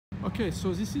Okay,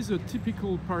 so this is a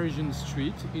typical Parisian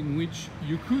street in which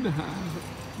you could have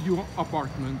your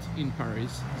apartment in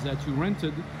Paris that you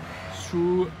rented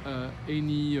through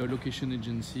any location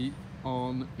agency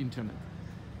on internet.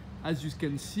 As you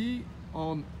can see,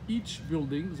 on each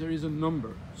building there is a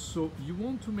number. So you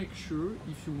want to make sure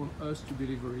if you want us to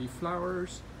deliver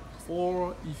flowers,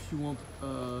 or if you want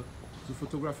the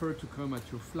photographer to come at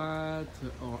your flat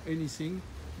or anything,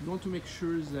 you want to make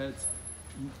sure that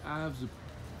you have the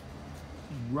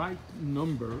right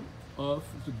number of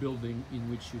the building in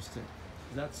which you stay.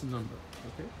 That's the number,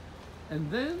 okay?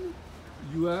 And then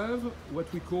you have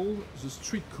what we call the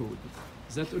street code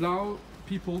that allow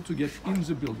people to get in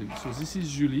the building. So this is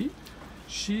Julie.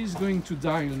 She's going to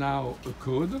dial now a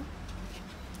code.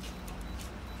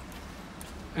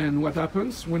 And what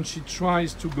happens when she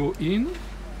tries to go in?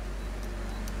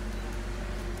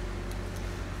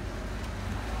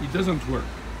 It doesn't work,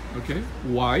 okay?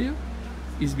 Why?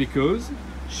 Is because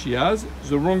she has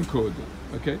the wrong code,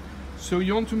 okay? So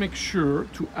you want to make sure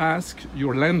to ask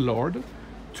your landlord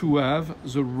to have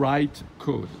the right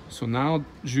code. So now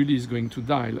Julie is going to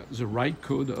dial the right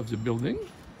code of the building.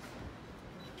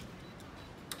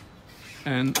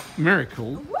 And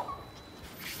miracle,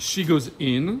 she goes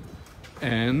in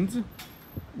and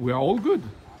we're all good.